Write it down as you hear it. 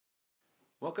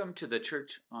Welcome to the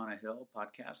Church on a Hill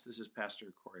podcast. This is Pastor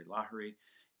Corey Lahary,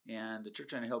 and the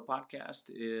Church on a Hill podcast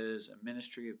is a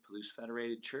ministry of Palouse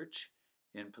Federated Church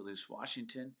in Palouse,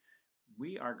 Washington.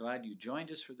 We are glad you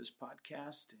joined us for this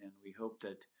podcast, and we hope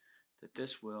that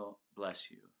this will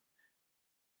bless you.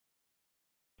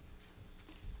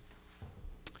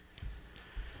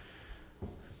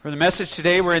 For the message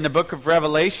today, we're in the book of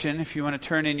Revelation. If you want to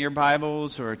turn in your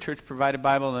Bibles or a church-provided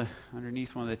Bible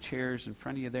underneath one of the chairs in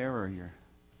front of you there, or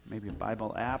maybe a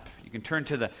Bible app, you can turn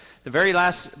to the very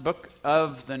last book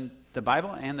of the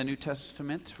Bible and the New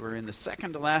Testament. We're in the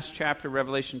second to last chapter,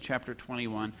 Revelation chapter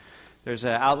 21. There's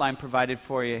an outline provided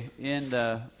for you in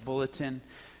the bulletin,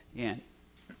 and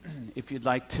if you'd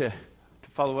like to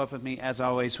follow up with me, as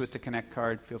always, with the Connect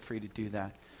card, feel free to do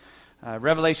that.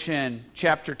 Revelation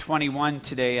chapter 21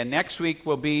 today, and next week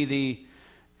will be the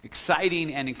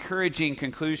exciting and encouraging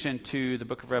conclusion to the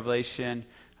book of Revelation,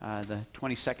 the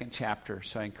 22nd chapter.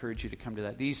 So I encourage you to come to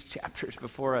that. These chapters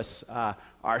before us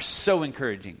are so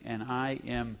encouraging, and I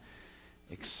am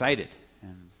excited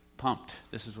and pumped.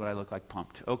 This is what I look like,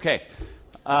 pumped. Okay.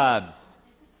 All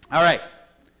right.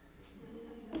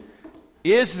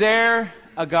 Is there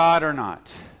a God or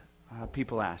not?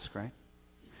 People ask, right?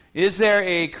 Is there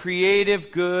a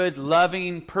creative, good,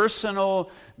 loving, personal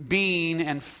being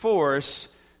and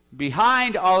force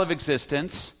behind all of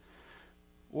existence?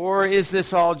 Or is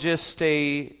this all just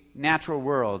a natural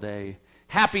world, a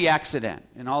happy accident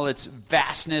in all its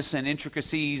vastness and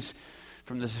intricacies,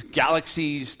 from the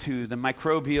galaxies to the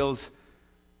microbials?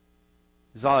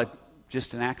 Is all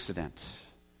just an accident,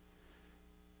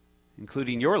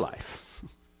 including your life?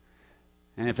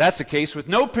 And if that's the case, with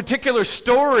no particular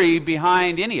story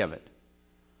behind any of it.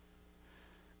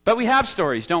 But we have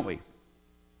stories, don't we?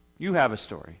 You have a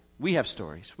story. We have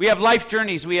stories. We have life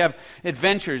journeys. We have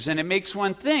adventures. And it makes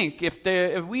one think, if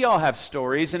we all have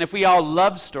stories, and if we all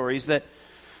love stories, that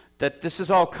this is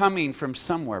all coming from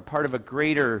somewhere, part of a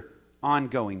greater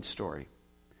ongoing story.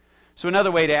 So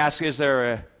another way to ask, is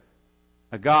there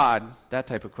a God, that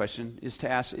type of question, is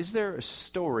to ask, is there a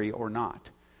story or not?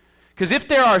 Because if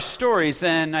there are stories,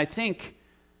 then I think,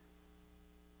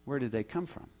 where did they come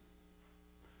from?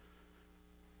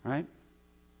 Right?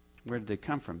 Where did they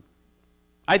come from?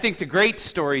 I think the great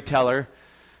storyteller,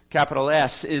 capital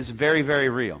S, is very, very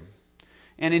real.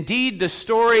 And indeed, the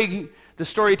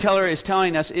storyteller is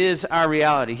telling us is our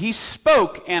reality. He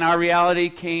spoke, and our reality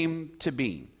came to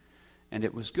being. And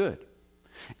it was good.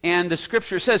 And the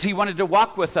scripture says he wanted to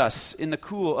walk with us in the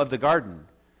cool of the garden.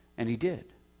 And he did.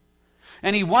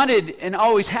 And he wanted, and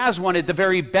always has wanted, the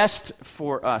very best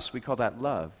for us. We call that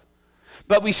love.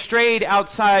 But we strayed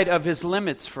outside of his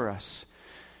limits for us.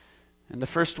 And the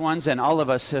first ones, and all of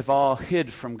us, have all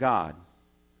hid from God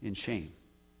in shame.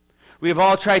 We have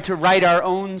all tried to write our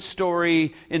own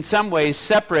story, in some ways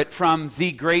separate from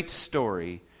the great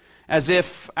story, as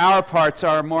if our parts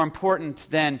are more important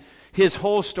than his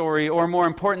whole story, or more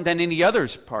important than any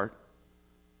other's part.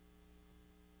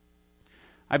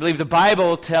 I believe the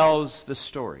Bible tells the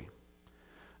story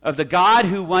of the God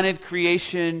who wanted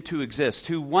creation to exist,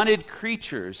 who wanted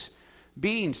creatures,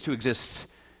 beings to exist,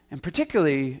 and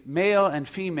particularly male and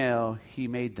female, he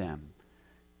made them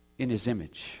in his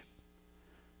image.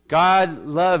 God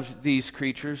loved these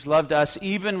creatures, loved us,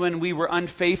 even when we were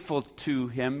unfaithful to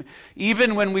him,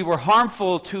 even when we were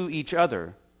harmful to each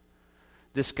other.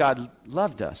 This God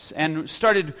loved us and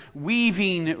started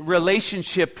weaving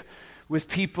relationship with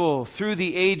people through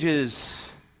the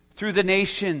ages, through the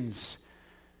nations,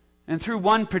 and through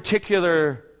one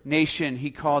particular nation he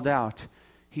called out.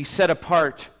 He set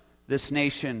apart this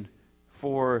nation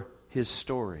for his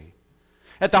story.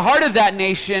 At the heart of that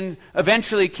nation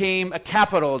eventually came a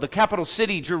capital, the capital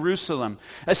city, Jerusalem,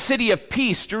 a city of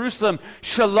peace. Jerusalem,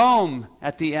 shalom,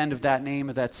 at the end of that name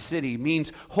of that city,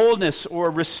 means wholeness or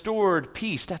restored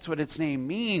peace. That's what its name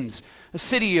means, a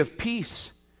city of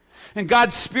peace. And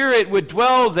God's Spirit would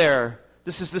dwell there.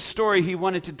 This is the story he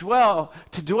wanted to dwell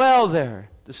there,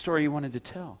 the story he wanted to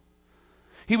tell.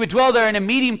 He would dwell there in a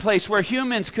meeting place where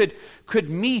humans could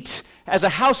meet as a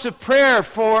house of prayer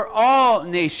for all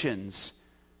nations,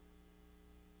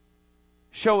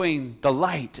 showing the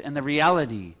light and the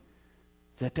reality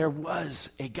that there was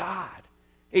a God,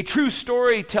 a true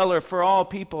storyteller for all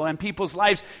people, and people's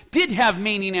lives did have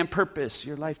meaning and purpose.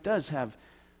 Your life does have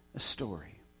a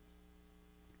story.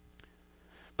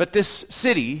 But this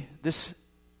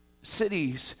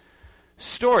city's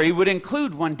story would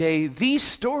include one day the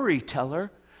storyteller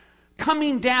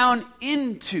coming down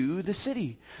into the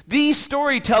city. The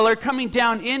storyteller coming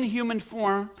down in human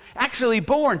form, actually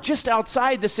born just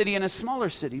outside the city in a smaller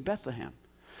city, Bethlehem.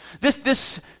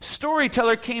 This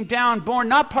storyteller came down, born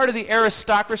not part of the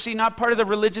aristocracy, not part of the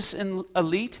religious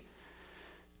elite.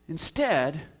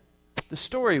 Instead, the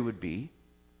story would be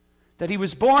that he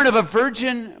was born of a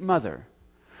virgin mother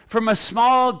from a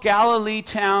small Galilee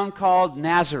town called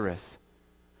Nazareth.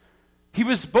 He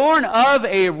was born of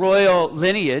a royal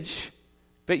lineage,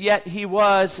 but yet he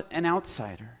was an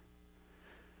outsider.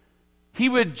 He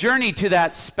would journey to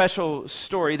that special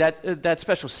story, that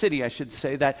special city, I should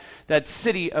say, that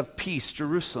city of peace,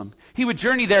 Jerusalem. He would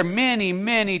journey there many,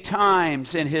 many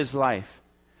times in his life.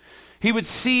 He would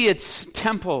see its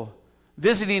temple,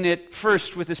 visiting it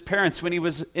first with his parents when he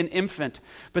was an infant,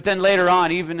 but then later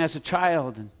on, even as a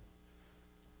child. And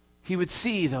he would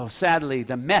see, though, sadly,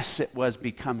 the mess it was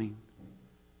becoming.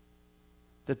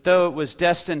 That though it was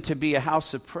destined to be a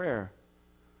house of prayer,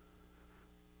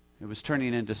 it was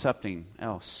turning into something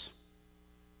else.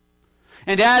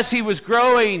 And as he was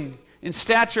growing in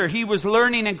stature, he was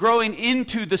learning and growing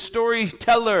into the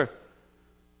storyteller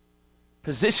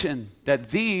position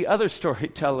that the other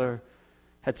storyteller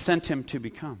had sent him to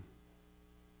become.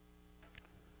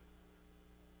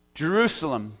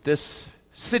 Jerusalem, this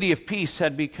city of peace,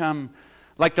 had become,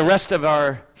 like the rest of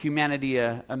our humanity,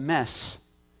 a mess.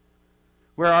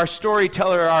 Where our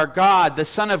storyteller, our God, the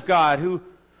Son of God, who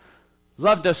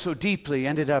loved us so deeply,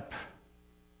 ended up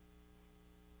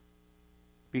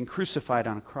being crucified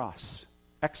on a cross,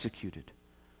 executed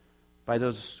by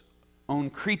those own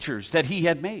creatures that he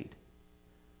had made.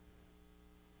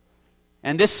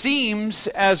 And this seems,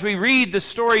 as we read the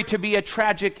story, to be a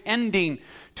tragic ending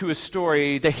to a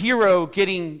story, the hero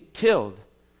getting killed.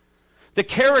 The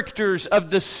characters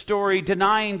of the story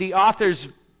denying the author's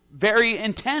very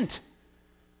intent,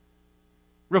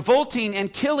 revolting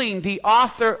and killing the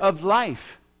author of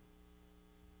life.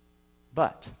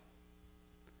 But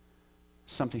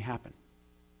something happened.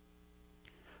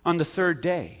 On the third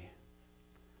day,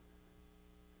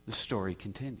 the story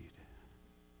continued.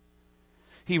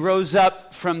 He rose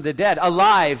up from the dead,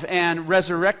 alive and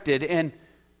resurrected and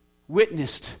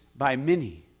witnessed by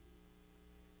many,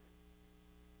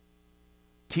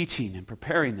 teaching and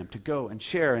preparing them to go and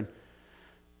share. And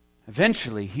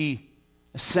eventually he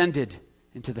ascended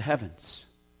into the heavens.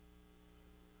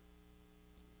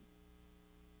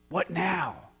 What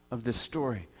now of this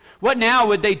story? What now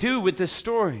would they do with this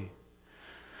story?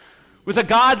 With a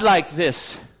God like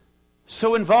this,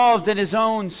 so involved in his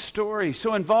own story,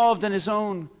 so involved in his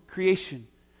own creation.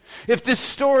 If this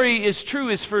story is true,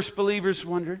 as first believers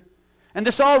wondered, and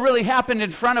this all really happened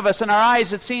in front of us, and our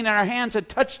eyes had seen and our hands had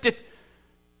touched it,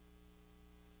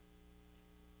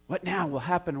 what now will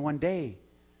happen one day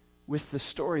with the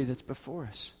story that's before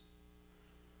us?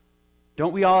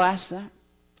 Don't we all ask that?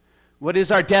 What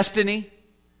is our destiny?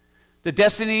 The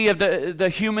destiny of the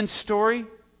human story?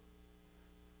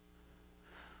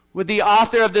 Would the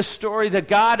author of this story, the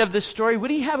God of this story, would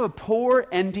he have a poor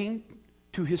ending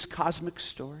to his cosmic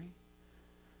story?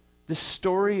 The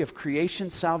story of creation,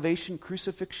 salvation,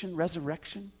 crucifixion,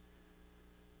 resurrection?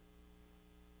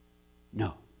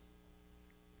 No.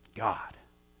 God,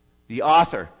 the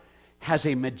author, has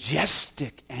a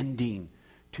majestic ending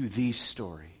to this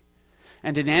story.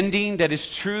 And an ending that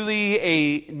is truly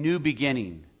a new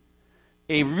beginning.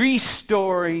 A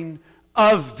restoring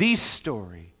of the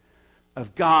story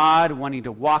of God wanting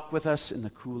to walk with us in the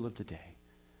cool of the day.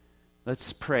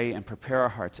 Let's pray and prepare our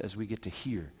hearts as we get to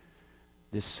hear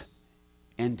this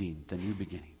ending, the new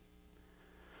beginning.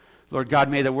 Lord God,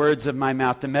 may the words of my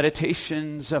mouth, the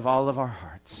meditations of all of our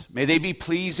hearts, may they be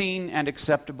pleasing and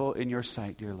acceptable in your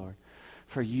sight, dear Lord.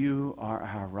 For you are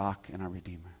our rock and our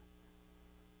Redeemer.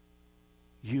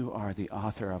 You are the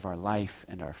author of our life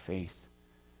and our faith.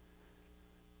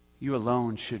 You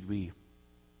alone should we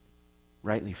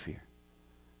rightly fear.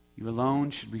 You alone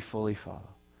should we fully follow.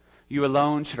 You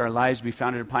alone should our lives be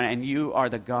founded upon, and you are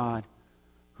the God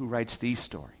who writes the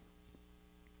story.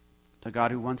 The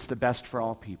God who wants the best for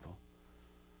all people.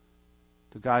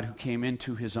 The God who came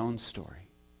into his own story.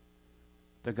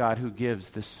 The God who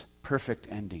gives this perfect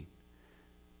ending.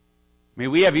 May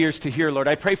we have ears to hear, Lord.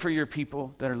 I pray for your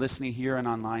people that are listening here and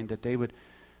online, that they would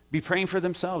be praying for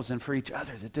themselves and for each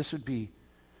other, that this would be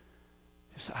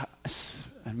just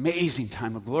an amazing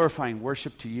time of glorifying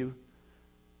worship to you,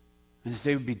 and that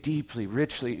they would be deeply,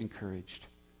 richly encouraged.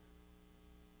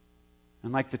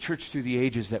 And like the church through the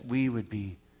ages, that we would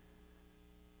be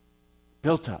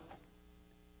built up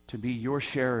to be your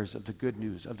sharers of the good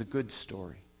news, of the good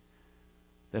story,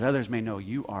 that others may know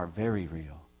you are very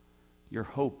real. Your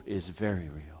hope is very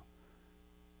real.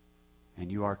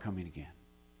 And you are coming again.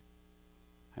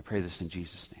 I pray this in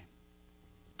Jesus' name.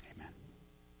 Amen.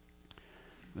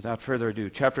 Without further ado,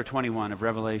 chapter 21 of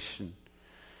Revelation.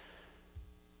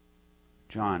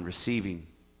 John receiving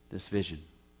this vision.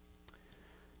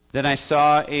 Then I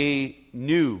saw a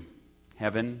new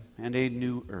heaven and a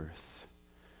new earth.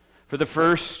 For the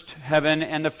first heaven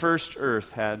and the first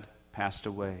earth had passed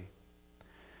away,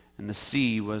 and the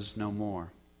sea was no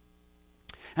more.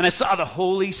 And I saw the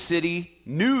holy city,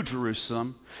 New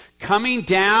Jerusalem, coming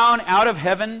down out of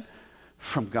heaven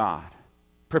from God,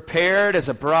 prepared as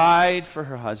a bride for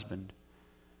her husband.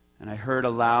 And I heard a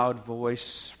loud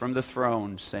voice from the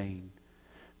throne saying,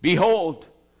 Behold,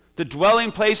 the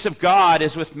dwelling place of God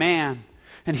is with man,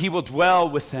 and he will dwell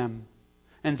with them,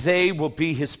 and they will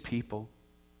be his people.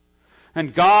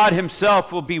 And God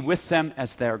himself will be with them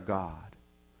as their God.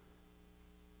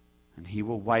 And he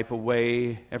will wipe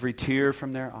away every tear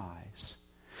from their eyes.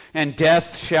 And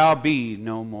death shall be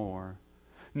no more.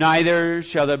 Neither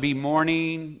shall there be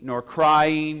mourning, nor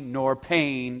crying, nor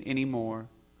pain any more.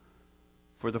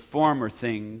 For the former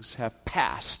things have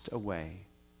passed away.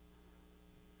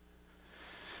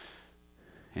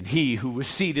 And he who was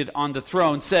seated on the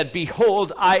throne said,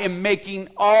 Behold, I am making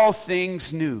all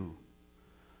things new.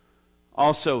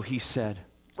 Also he said,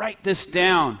 Write this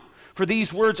down, for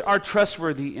these words are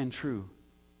trustworthy and true.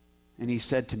 And he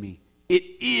said to me, It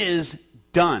is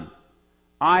done.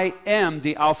 I am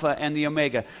the Alpha and the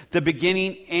Omega, the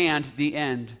beginning and the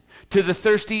end. To the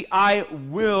thirsty I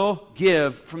will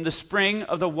give from the spring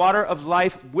of the water of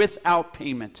life without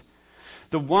payment.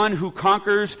 The one who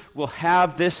conquers will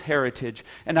have this heritage,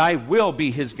 and I will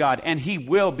be his God, and he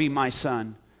will be my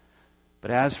son.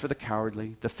 But as for the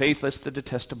cowardly, the faithless, the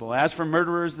detestable, as for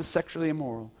murderers, the sexually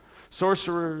immoral,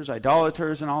 sorcerers,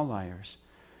 idolaters, and all liars,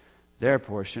 their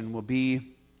portion will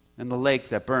be in the lake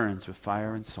that burns with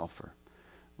fire and sulfur,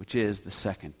 which is the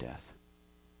second death.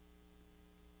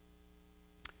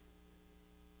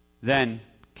 Then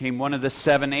came one of the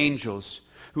 7 angels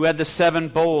who had the 7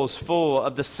 bowls full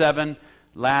of the 7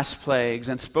 last plagues,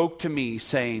 and spoke to me,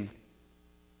 saying,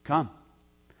 Come,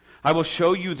 I will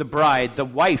show you the bride, the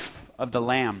wife of the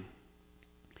Lamb.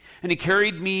 And he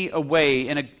carried me away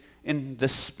in the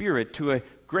Spirit to a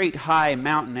great high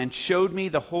mountain, and showed me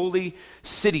the holy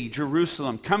city,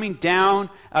 Jerusalem, coming down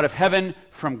out of heaven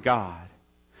from God,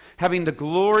 having the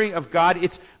glory of God,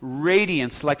 its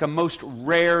radiance like a most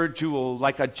rare jewel,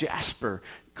 like a jasper,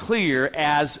 clear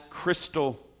as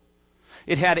crystal.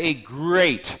 It had a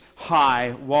great high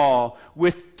wall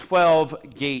with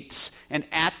 12 gates, and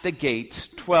at the gates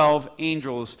 12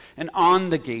 angels, and on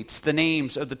the gates the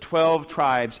names of the 12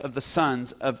 tribes of the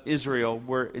sons of Israel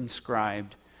were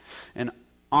inscribed. And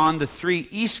on the 3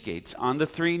 east gates, on the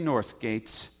 3 north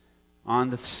gates, on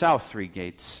the south 3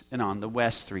 gates, and on the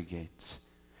west 3 gates.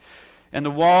 And the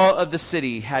wall of the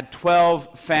city had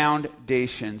 12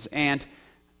 foundations, and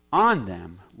on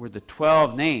them were the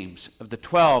 12 names of the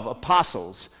 12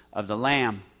 apostles of the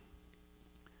Lamb.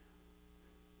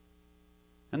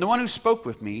 And the one who spoke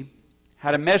with me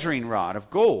had a measuring rod of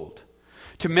gold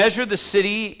to measure the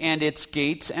city and its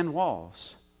gates and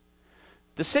walls.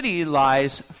 The city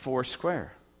lies 4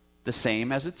 square, the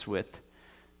same as its width.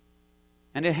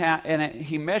 And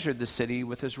he measured the city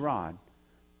with his rod,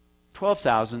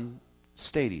 12,000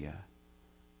 stadia,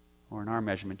 or in our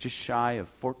measurement, just shy of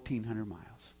 1,400 miles.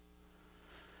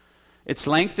 Its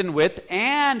length and width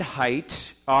and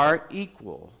height are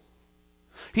equal.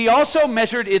 He also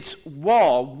measured its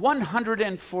wall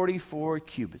 144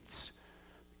 cubits.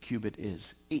 A cubit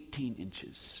is 18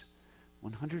 inches.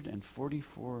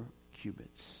 144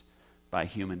 cubits by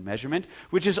human measurement,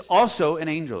 which is also an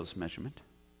angel's measurement.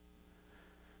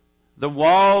 The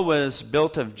wall was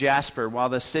built of jasper, while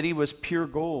the city was pure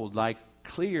gold, like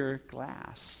clear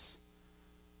glass.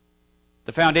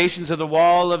 The foundations of the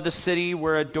wall of the city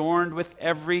were adorned with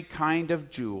every kind of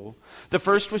jewel. The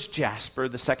first was jasper,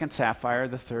 the second sapphire,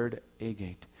 the third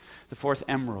agate, the fourth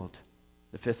emerald,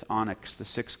 the fifth onyx, the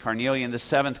sixth carnelian, the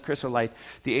seventh chrysolite,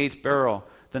 the eighth beryl,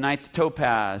 the ninth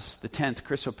topaz, the 10th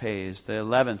chrysoprase, the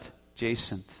 11th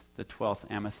jacinth, the 12th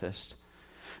amethyst.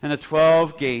 And the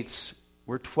 12 gates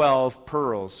were 12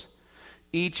 pearls,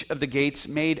 each of the gates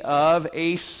made of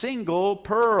a single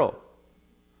pearl.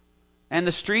 And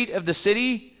the street of the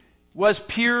city was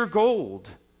pure gold,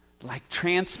 like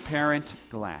transparent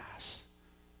glass.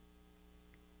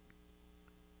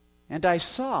 And I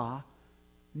saw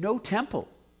no temple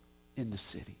in the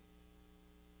city.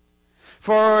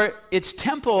 For its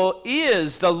temple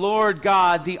is the Lord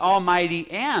God, the Almighty,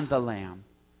 and the Lamb.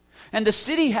 And the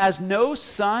city has no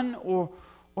sun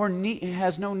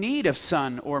has no need of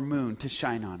sun or moon to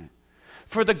shine on it.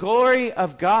 For the glory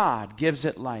of God gives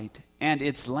it light, and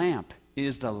its lamp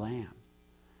is the Lamb.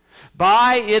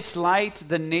 By its light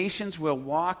the nations will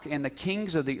walk, and the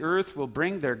kings of the earth will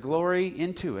bring their glory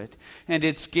into it, and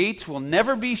its gates will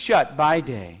never be shut by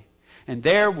day, and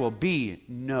there will be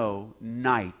no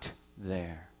night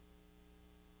there.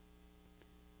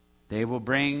 They will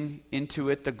bring into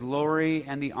it the glory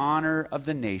and the honor of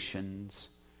the nations,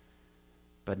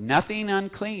 but nothing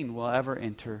unclean will ever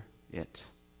enter it,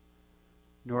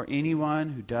 nor anyone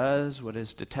who does what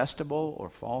is detestable or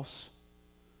false,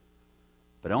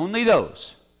 but only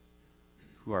those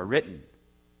who are written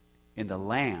in the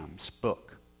Lamb's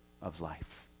book of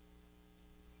life.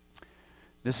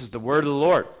 This is the word of the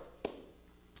Lord.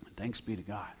 Thanks be to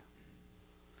God.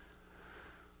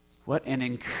 What an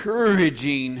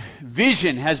encouraging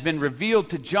vision has been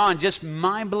revealed to John. Just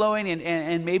mind-blowing,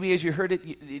 and maybe as you heard it,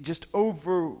 you're just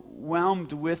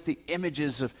overwhelmed with the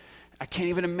images of, I can't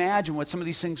even imagine what some of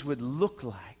these things would look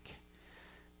like.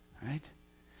 Right?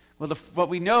 Well, what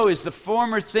we know is the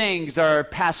former things are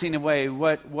passing away.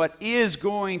 What is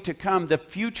going to come, the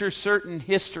future certain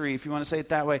history, if you want to say it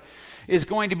that way, is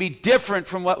going to be different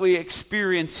from what we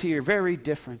experience here. Very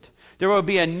different. There will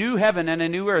be a new heaven and a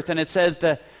new earth, and it says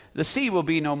the sea will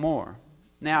be no more.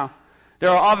 Now, there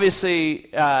will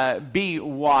obviously be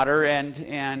water,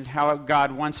 and how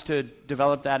God wants to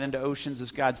develop that into oceans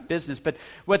is God's business. But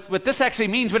what this actually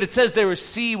means, what it says there is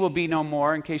sea will be no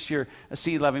more, in case you're a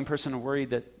sea-loving person and worried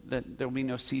that there will be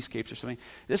no seascapes or something.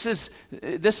 This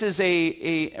is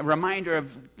a reminder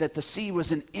of that the sea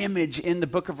was an image in the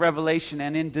book of Revelation,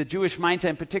 and in the Jewish mindset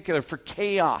in particular, for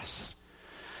chaos.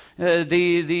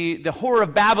 The whore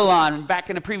of Babylon, back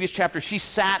in a previous chapter, she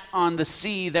sat on the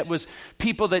sea that was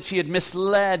people that she had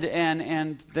misled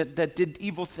and that did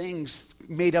evil things,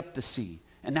 made up the sea.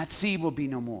 And that sea will be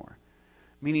no more,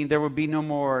 meaning there will be no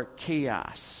more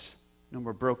chaos, no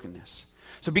more brokenness.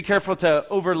 So be careful to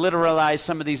over-literalize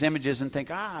some of these images and think,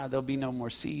 there'll be no more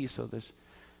sea, so there's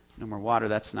no more water.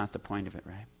 That's not the point of it,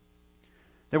 right?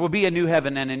 There will be a new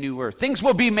heaven and a new earth. Things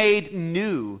will be made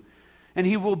new. And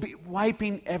he will be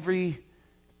wiping every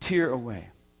tear away.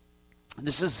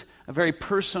 This is a very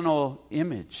personal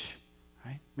image,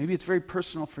 right? Maybe it's very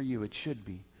personal for you. It should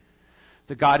be.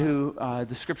 The God who,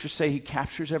 the scriptures say, he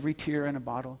captures every tear in a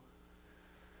bottle.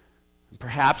 And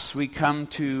perhaps we come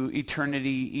to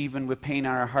eternity even with pain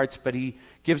on our hearts, but he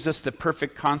gives us the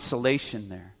perfect consolation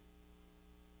there.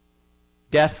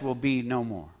 Death will be no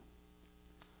more.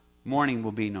 Mourning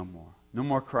will be no more. No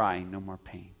more crying, no more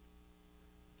pain.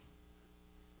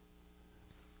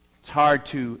 It's hard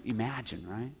to imagine,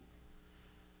 right?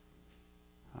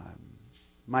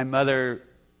 My mother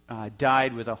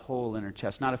died with a hole in her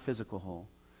chest, not a physical hole,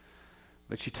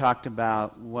 but she talked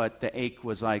about what the ache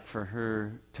was like for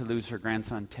her to lose her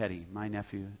grandson, Teddy, my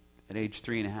nephew, at age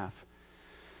 3.5. And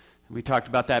we talked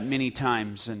about that many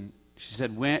times, and she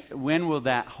said, when will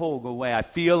that hole go away? I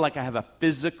feel like I have a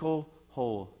physical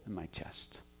hole in my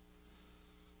chest.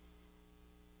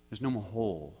 There's no more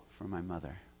hole for my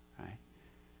mother, right?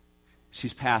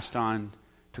 She's passed on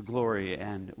to glory,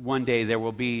 and one day there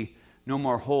will be no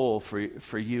more hole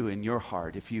for you in your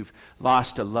heart if you've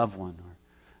lost a loved one or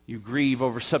you grieve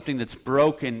over something that's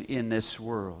broken in this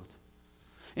world.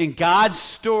 In God's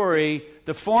story,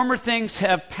 the former things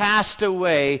have passed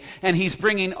away, and he's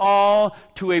bringing all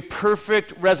to a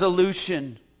perfect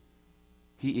resolution.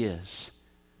 He is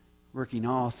working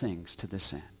all things to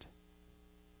this end.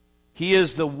 He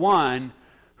is the one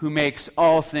who makes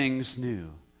all things new.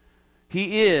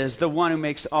 He is the one who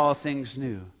makes all things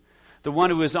new. The one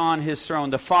who is on his throne,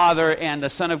 the Father and the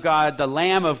Son of God, the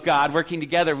Lamb of God, working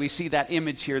together. We see that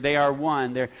image here. They are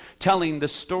one. They're telling the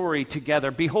story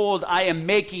together. Behold, I am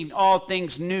making all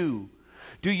things new.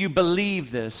 Do you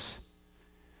believe this?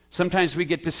 Sometimes we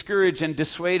get discouraged and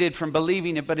dissuaded from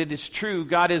believing it, but it is true.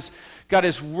 God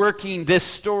is working this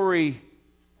story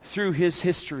through his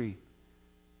history.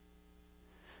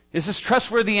 Is this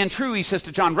trustworthy and true? He says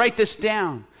to John, write this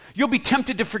down. You'll be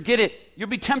tempted to forget it. You'll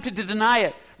be tempted to deny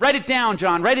it. Write it down,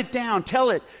 John. Write it down. Tell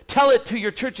it. Tell it to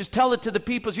your churches. Tell it to the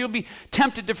peoples. You'll be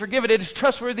tempted to forgive it. It is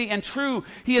trustworthy and true.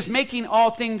 He is making all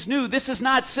things new. This is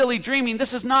not silly dreaming.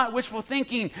 This is not wishful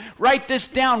thinking. Write this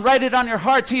down. Write it on your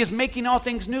hearts. He is making all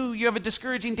things new. You have a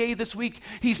discouraging day this week.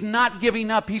 He's not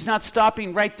giving up. He's not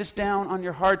stopping. Write this down on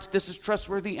your hearts. This is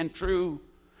trustworthy and true.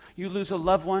 You lose a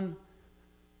loved one,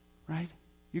 right?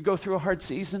 You go through a hard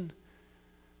season.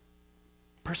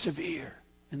 Persevere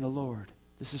in the Lord.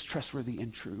 This is trustworthy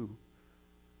and true.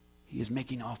 He is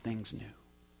making all things new.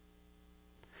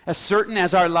 As certain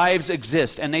as our lives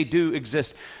exist, and they do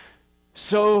exist,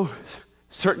 so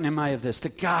certain am I of this,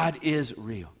 that God is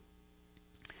real.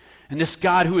 And this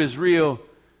God who is real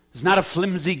is not a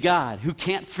flimsy God who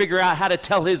can't figure out how to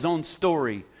tell his own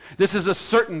story. This is a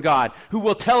certain God who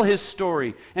will tell his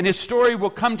story, and his story will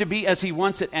come to be as he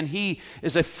wants it, and he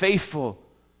is a faithful,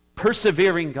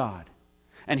 persevering God.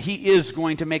 And he is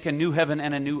going to make a new heaven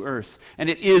and a new earth, and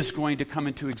it is going to come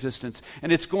into existence.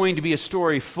 And it's going to be a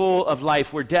story full of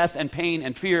life where death and pain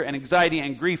and fear and anxiety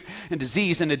and grief and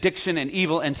disease and addiction and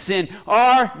evil and sin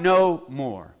are no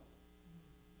more.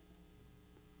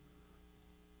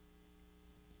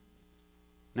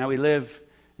 Now we live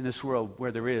in this world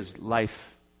where there is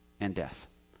life and death.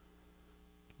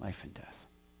 Life and death.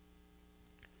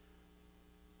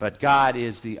 But God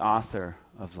is the author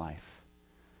of life.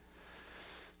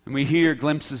 And we hear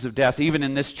glimpses of death, even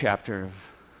in this chapter, of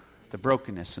the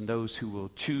brokenness and those who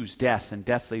will choose death in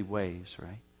deathly ways,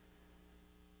 right?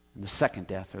 And the second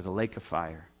death, or the lake of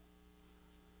fire.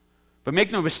 But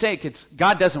make no mistake,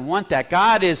 God doesn't want that.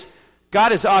 God is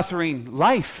authoring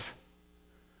life.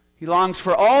 He longs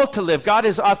for all to live. God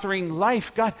is authoring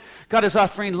life. God is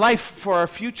offering life for our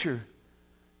future.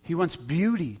 He wants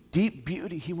beauty, deep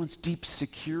beauty. He wants deep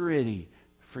security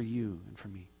for you and for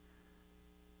me.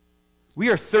 We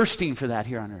are thirsting for that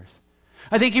here on earth.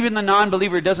 I think even the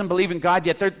non-believer who doesn't believe in God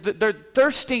yet, they're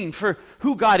thirsting for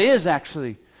who God is,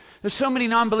 actually. There's so many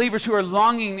non-believers who are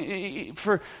longing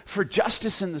for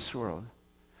justice in this world.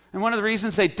 And one of the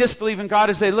reasons they disbelieve in God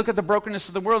is they look at the brokenness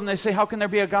of the world and they say, how can there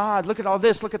be a God? Look at all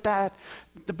this, look at that.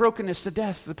 The brokenness, the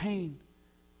death, the pain.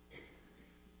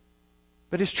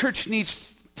 But his church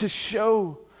needs to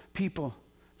show people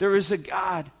there is a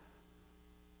God.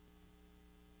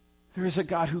 There is a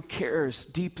God who cares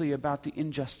deeply about the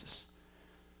injustice.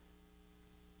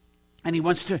 And he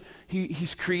wants to,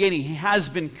 he's creating, he has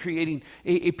been creating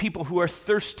a people who are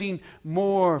thirsting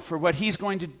more for what he's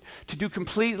going to do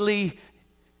completely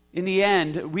in the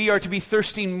end. We are to be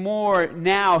thirsting more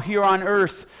now here on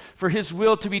earth for his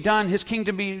will to be done, his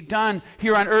kingdom to be done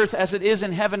here on earth as it is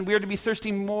in heaven. We are to be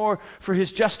thirsting more for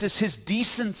his justice, his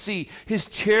decency, his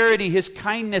charity, his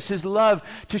kindness, his love,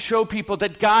 to show people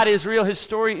that God is real, his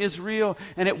story is real,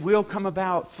 and it will come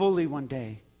about fully one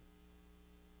day.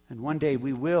 And one day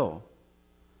we will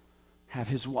have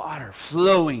his water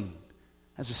flowing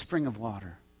as a spring of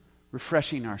water,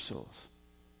 refreshing our souls.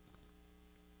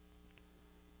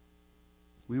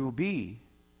 We will be,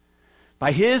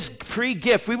 by his free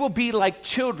gift, we will be like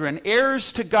children,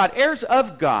 heirs to God, heirs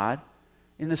of God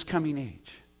in this coming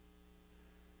age.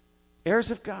 Heirs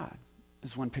of God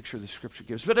is one picture the scripture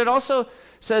gives. But it also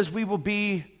says we will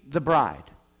be the bride.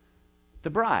 The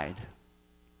bride.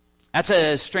 That's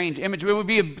a strange image. We will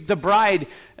be the bride,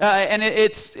 and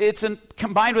it's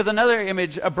combined with another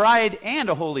image, a bride and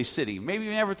a holy city. Maybe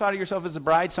you never thought of yourself as a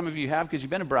bride. Some of you have because you've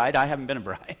been a bride. I haven't been a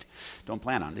bride. Don't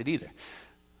plan on it either.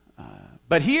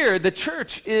 But here, the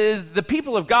church is, the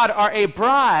people of God are a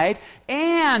bride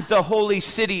and the holy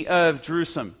city of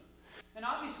Jerusalem. And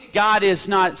obviously, God is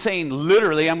not saying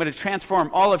literally, I'm going to transform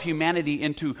all of humanity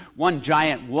into one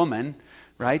giant woman,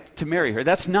 right, to marry her.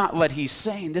 That's not what he's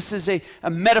saying. This is a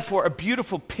metaphor, a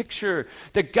beautiful picture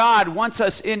that God wants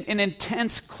us in an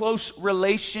intense, close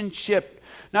relationship,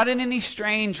 not in any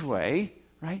strange way,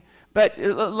 right? But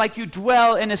like you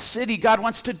dwell in a city, God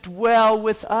wants to dwell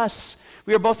with us.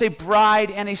 We are both a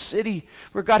bride and a city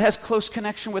where God has close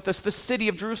connection with us. The city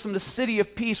of Jerusalem, the city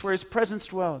of peace where his presence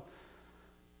dwells.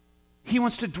 He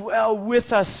wants to dwell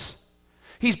with us.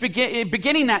 He's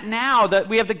beginning that now, that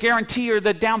we have the guarantee or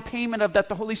the down payment of that,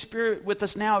 the Holy Spirit with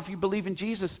us now if you believe in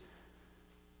Jesus.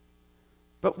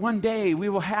 But one day we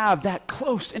will have that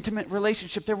close, intimate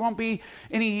relationship. There won't be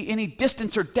any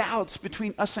distance or doubts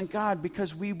between us and God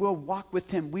because we will walk with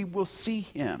him. We will see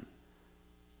him.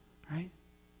 Right?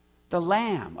 The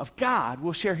Lamb of God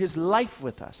will share his life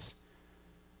with us.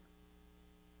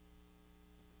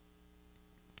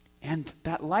 And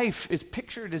that life is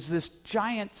pictured as this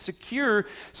giant, secure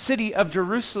city of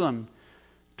Jerusalem.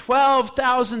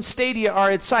 12,000 stadia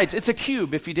are its sides. It's a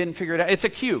cube, if you didn't figure it out. It's a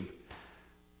cube.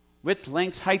 Width,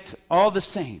 length, height, all the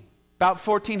same. About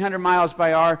 1,400 miles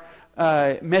by our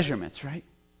measurements, right?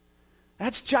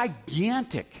 That's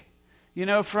gigantic. You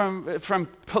know, from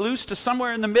Palouse to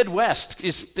somewhere in the Midwest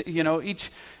is, each,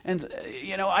 and,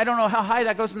 I don't know how high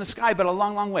that goes in the sky, but a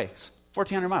long, long ways.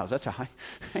 1,400 miles, that's how high.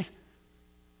 Right?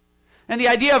 And the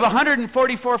idea of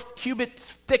 144 cubit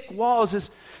thick walls is,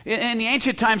 in the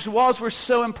ancient times, walls were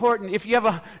so important. If you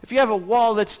have a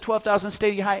wall that's 12,000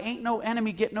 stadia high, ain't no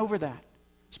enemy getting over that.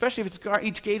 Especially if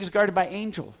each gate is guarded by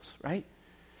angels, right?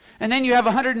 And then you have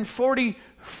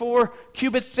 144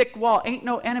 cubit thick wall. Ain't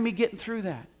no enemy getting through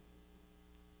that.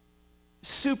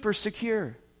 Super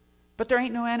secure. But there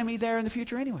ain't no enemy there in the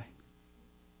future anyway.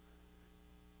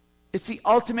 It's the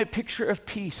ultimate picture of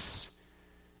peace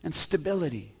and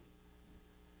stability.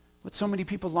 what so many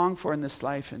people long for in this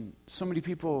life, and so many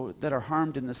people that are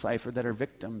harmed in this life or that are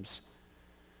victims.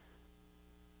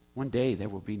 One day there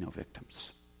will be no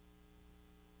victims.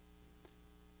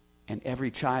 And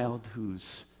every child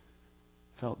who's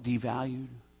felt devalued,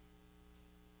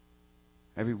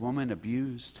 every woman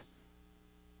abused,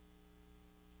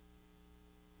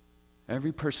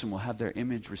 every person will have their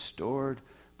image restored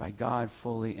by God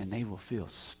fully, and they will feel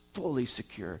fully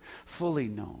secure, fully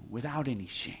known, without any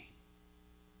shame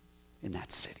in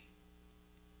that city.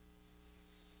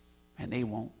 And they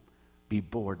won't be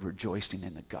bored rejoicing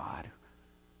in the God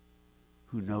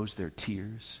who knows their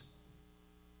tears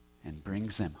and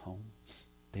brings them home.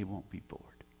 They won't be bored.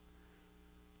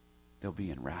 They'll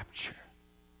be in rapture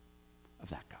of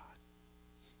that God.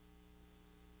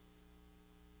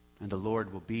 And the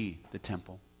Lord will be the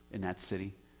temple in that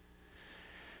city.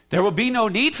 There will be no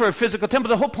need for a physical temple.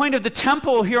 The whole point of the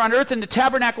temple here on earth and the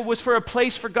tabernacle was for a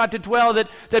place for God to dwell,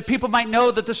 that people might know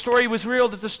that the story was real,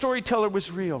 that the storyteller was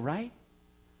real, right?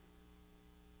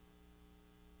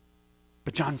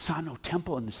 But John saw no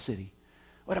temple in the city.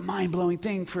 What a mind-blowing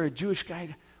thing for a Jewish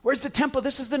guy. Where's the temple?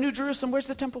 This is the New Jerusalem. Where's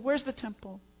the temple? Where's the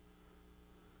temple?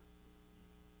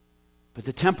 But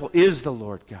the temple is the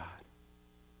Lord God.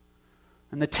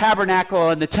 And the tabernacle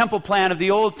and the temple plan of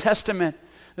the Old Testament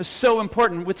is so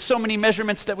important, with so many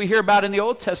measurements that we hear about in the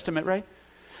Old Testament, right?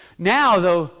 Now,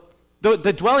 though,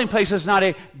 the dwelling place is not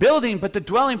a building, but the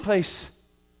dwelling place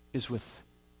is with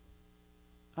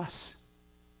us.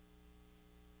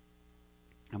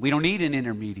 And we don't need an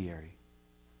intermediary.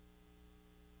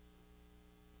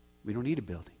 We don't need a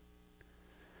building.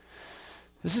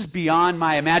 This is beyond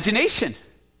my imagination.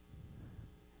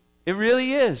 It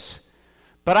really is.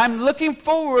 But I'm looking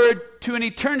forward to an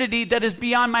eternity that is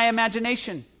beyond my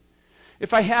imagination.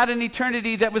 If I had an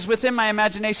eternity that was within my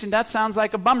imagination, that sounds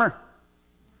like a bummer.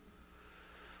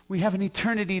 We have an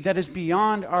eternity that is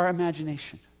beyond our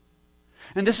imagination.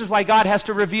 And this is why God has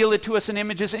to reveal it to us in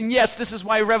images. And yes, this is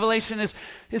why Revelation is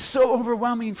so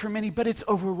overwhelming for many, but it's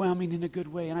overwhelming in a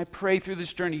good way. And I pray through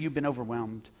this journey you've been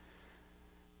overwhelmed,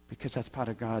 because that's part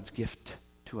of God's gift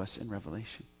to us in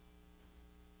Revelation.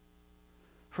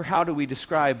 For how do we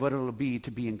describe what it'll be to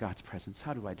be in God's presence?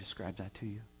 How do I describe that to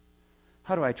you?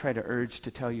 How do I try to urge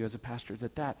to tell you as a pastor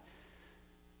that that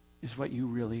is what you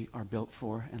really are built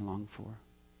for and long for?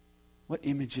 What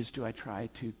images do I try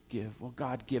to give? Well,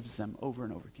 God gives them over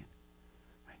and over again.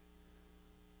 Right?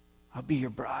 I'll be your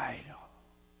bride.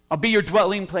 I'll be your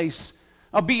dwelling place.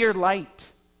 I'll be your light.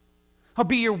 I'll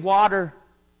be your water.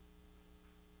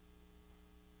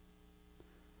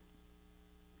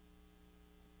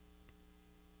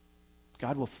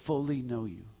 God will fully know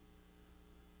you.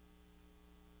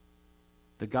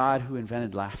 The God who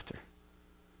invented laughter,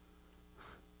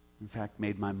 in fact,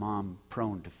 made my mom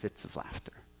prone to fits of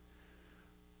laughter.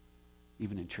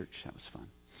 Even in church, that was fun.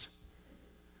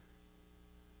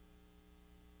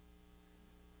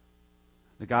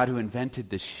 The God who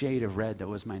invented the shade of red that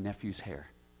was my nephew's hair.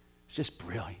 It's just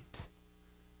brilliant.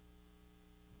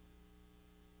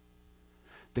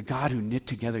 The God who knit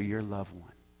together your loved one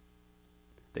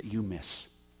that you miss.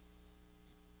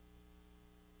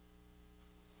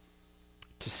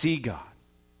 To see God.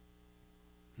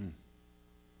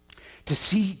 To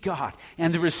see God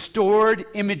and the restored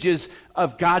images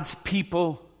of God's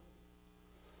people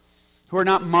who are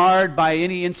not marred by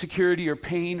any insecurity or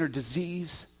pain or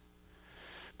disease,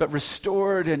 but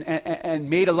restored and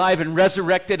made alive and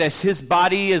resurrected as his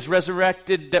body is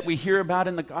resurrected that we hear about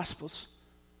in the Gospels.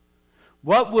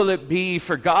 What will it be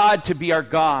for God to be our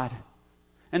God?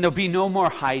 And there'll be no more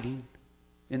hiding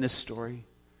in this story.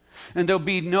 And there'll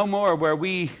be no more where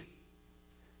we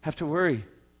have to worry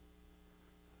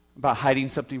about hiding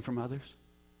something from others.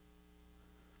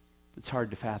 It's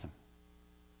hard to fathom.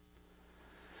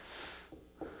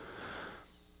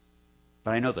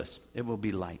 But I know this. It will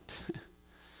be light.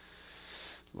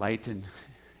 Light in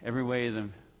every way the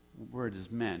word is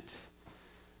meant.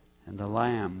 And the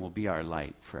Lamb will be our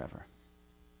light forever.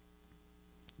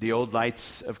 The old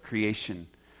lights of creation,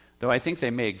 though I think they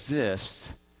may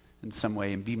exist in some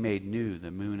way and be made new,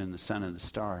 the moon and the sun and the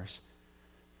stars,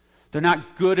 they're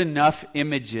not good enough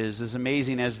images, as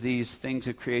amazing as these things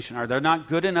of creation are. They're not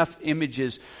good enough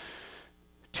images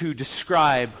to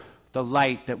describe the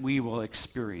light that we will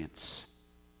experience.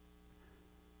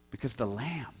 Because the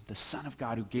Lamb, the Son of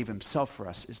God who gave himself for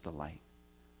us, is the light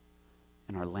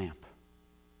and our lamp.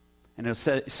 And it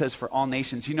says for all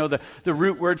nations. You know, the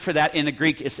root word for that in the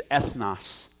Greek is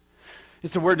ethnos.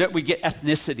 It's a word that we get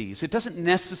ethnicities. It doesn't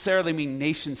necessarily mean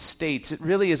nation states. It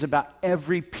really is about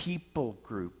every people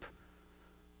group.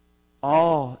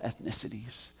 All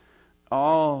ethnicities,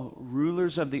 all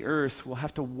rulers of the earth will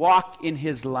have to walk in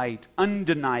his light,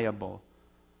 undeniable.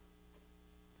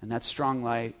 And that strong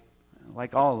light,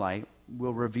 like all light,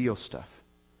 will reveal stuff.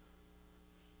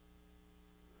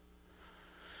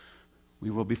 We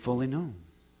will be fully known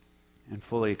and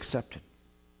fully accepted.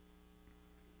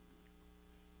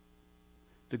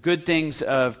 The good things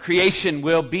of creation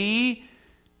will be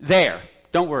there.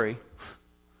 Don't worry.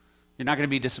 You're not going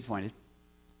to be disappointed.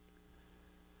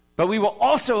 But we will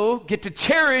also get to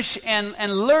cherish and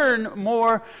learn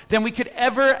more than we could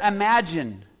ever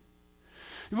imagine.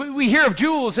 We hear of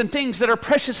jewels and things that are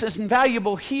precious and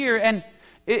valuable here, and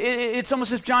it's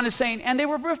almost as if John is saying, and they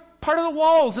were part of the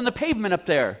walls and the pavement up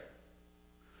there.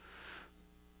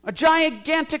 A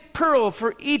gigantic pearl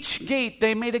for each gate.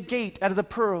 They made a gate out of the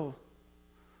pearl.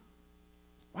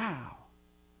 Wow.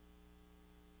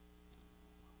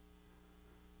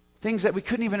 Things that we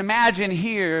couldn't even imagine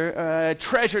here. A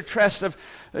treasure chest of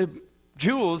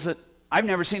jewels that I've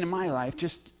never seen in my life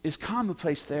just is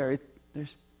commonplace there.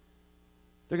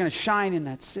 They're going to shine in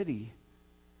that city.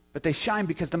 But they shine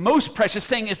because the most precious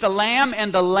thing is the Lamb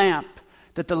and the lamp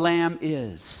that the Lamb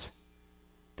is.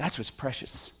 That's what's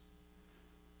precious.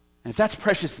 And if that's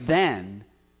precious then,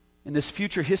 in this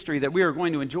future history that we are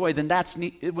going to enjoy, then that's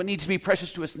what needs to be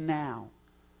precious to us now.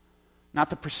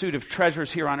 Not the pursuit of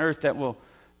treasures here on earth that will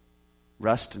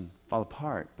rust and fall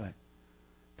apart, but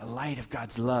the light of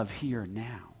God's love here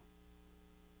now.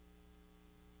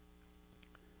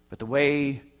 But the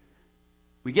way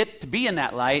we get to be in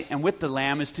that light and with the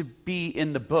Lamb is to be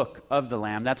in the book of the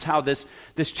Lamb. That's how this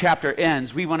chapter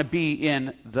ends. We want to be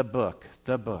in the book,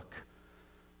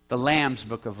 the Lamb's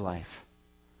book of life.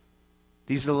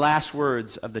 These are the last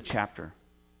words of the chapter.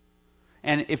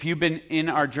 And if you've been in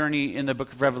our journey in the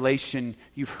book of Revelation,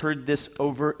 you've heard this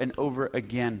over and over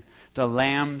again. The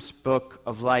Lamb's book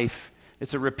of life.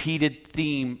 It's a repeated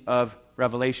theme of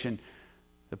Revelation.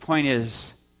 The point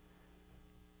is,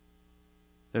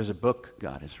 there's a book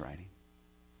God is writing.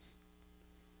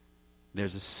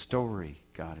 There's a story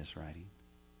God is writing.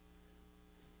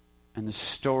 And the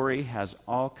story has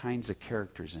all kinds of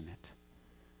characters in it,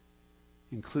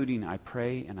 including, I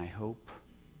pray and I hope,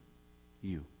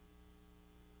 you.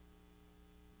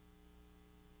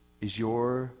 Is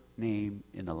your name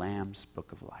in the Lamb's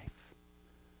book of life?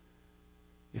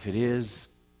 If it is,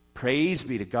 praise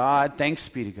be to God, thanks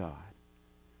be to God.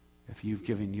 If you've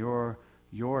given your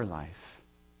life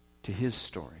to his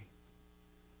story.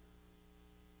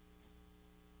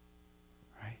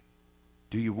 Right?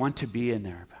 Do you want to be in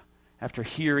there after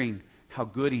hearing how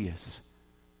good he is?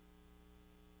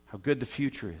 How good the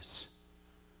future is?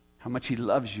 How much he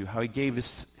loves you? How he gave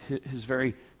his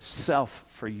very self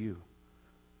for you?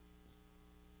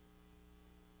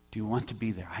 Do you want to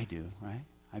be there? I do, right?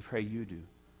 I pray you do.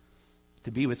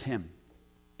 To be with him,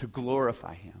 to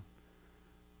glorify him,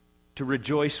 to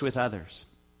rejoice with others,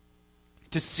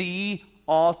 to see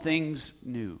all things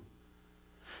new,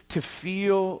 to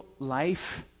feel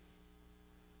life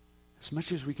as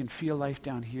much as we can feel life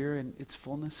down here in its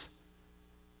fullness,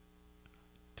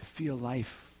 to feel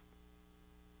life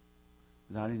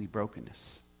without any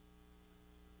brokenness,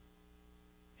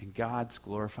 in God's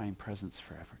glorifying presence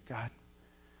forever. God,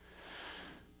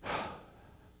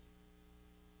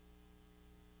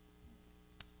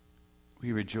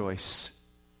 we rejoice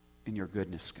in your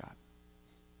goodness, God.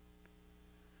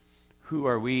 Who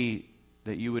are we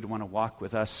that you would want to walk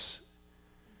with us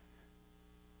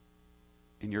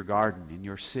in your garden, in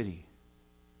your city?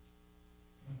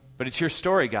 But it's your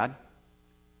story, God.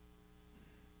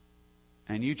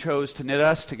 And you chose to knit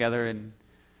us together in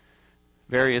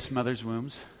various mothers'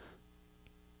 wombs.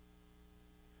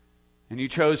 And you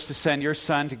chose to send your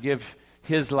Son to give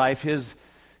his life, his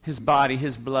body,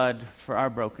 his blood for our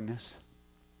brokenness.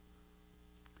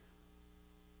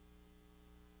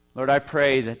 Lord, I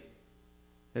pray that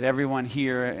everyone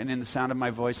here and in the sound of my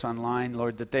voice online,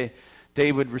 Lord, that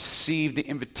they would receive the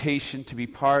invitation to be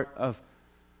part of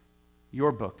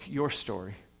your book, your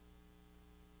story.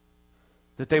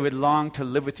 That they would long to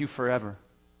live with you forever.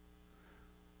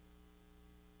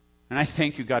 And I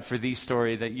thank you, God, for the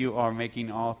story that you are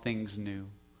making all things new.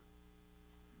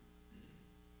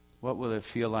 What will it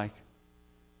feel like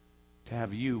to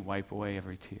have you wipe away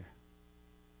every tear?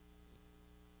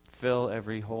 Fill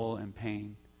every hole and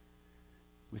pain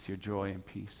with your joy and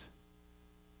peace.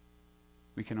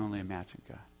 We can only imagine,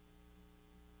 God.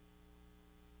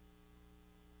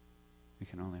 We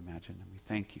can only imagine. And we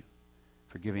thank you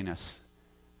for giving us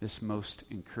this most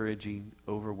encouraging,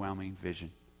 overwhelming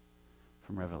vision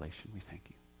from Revelation. We thank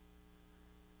you.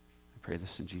 I pray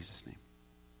this in Jesus' name.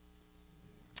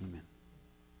 Amen.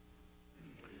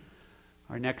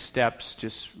 Our next steps,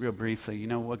 just real briefly, you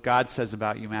know, what God says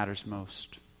about you matters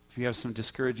most. If you have some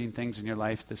discouraging things in your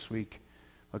life this week,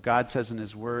 what God says in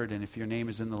his word, and if your name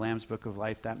is in the Lamb's Book of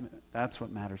Life, that's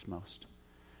what matters most.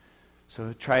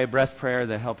 So try a breath prayer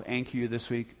that help anchor you this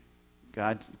week.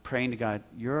 God, praying to God,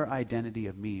 your identity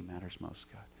of me matters most,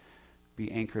 God.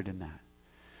 Be anchored in that.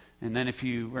 And then if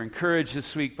you were encouraged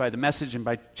this week by the message and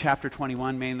by chapter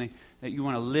 21 mainly, that you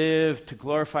want to live to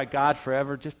glorify God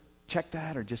forever, just check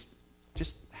that, or just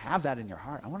have that in your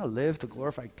heart. I want to live to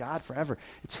glorify God forever.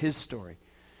 It's his story.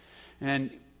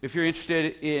 And if you're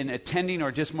interested in attending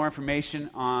or just more information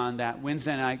on that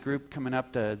Wednesday night group coming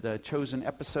up, the chosen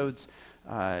episodes,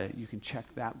 you can check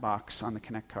that box on the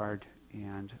Connect card,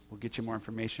 and we'll get you more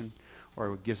information,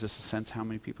 or it gives us a sense how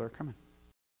many people are coming.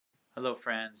 Hello,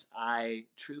 friends. I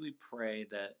truly pray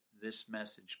that this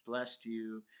message blessed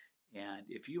you. And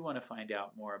if you want to find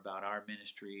out more about our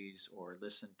ministries or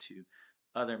listen to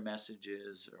other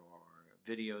messages or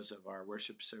videos of our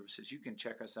worship services, you can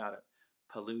check us out at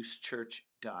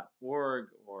PalousChurch.org,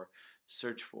 or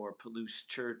search for Palouse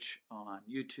Church on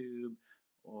YouTube,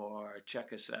 or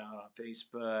check us out on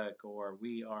Facebook, or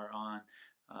we are on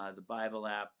the Bible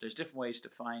app. There's different ways to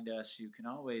find us. You can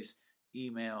always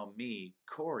email me,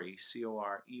 Corey,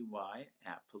 Corey,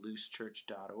 at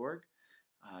PalouseChurch.org,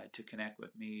 to connect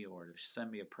with me or to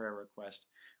send me a prayer request.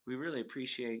 We really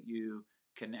appreciate you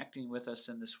connecting with us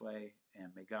in this way,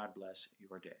 and may God bless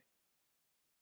your day.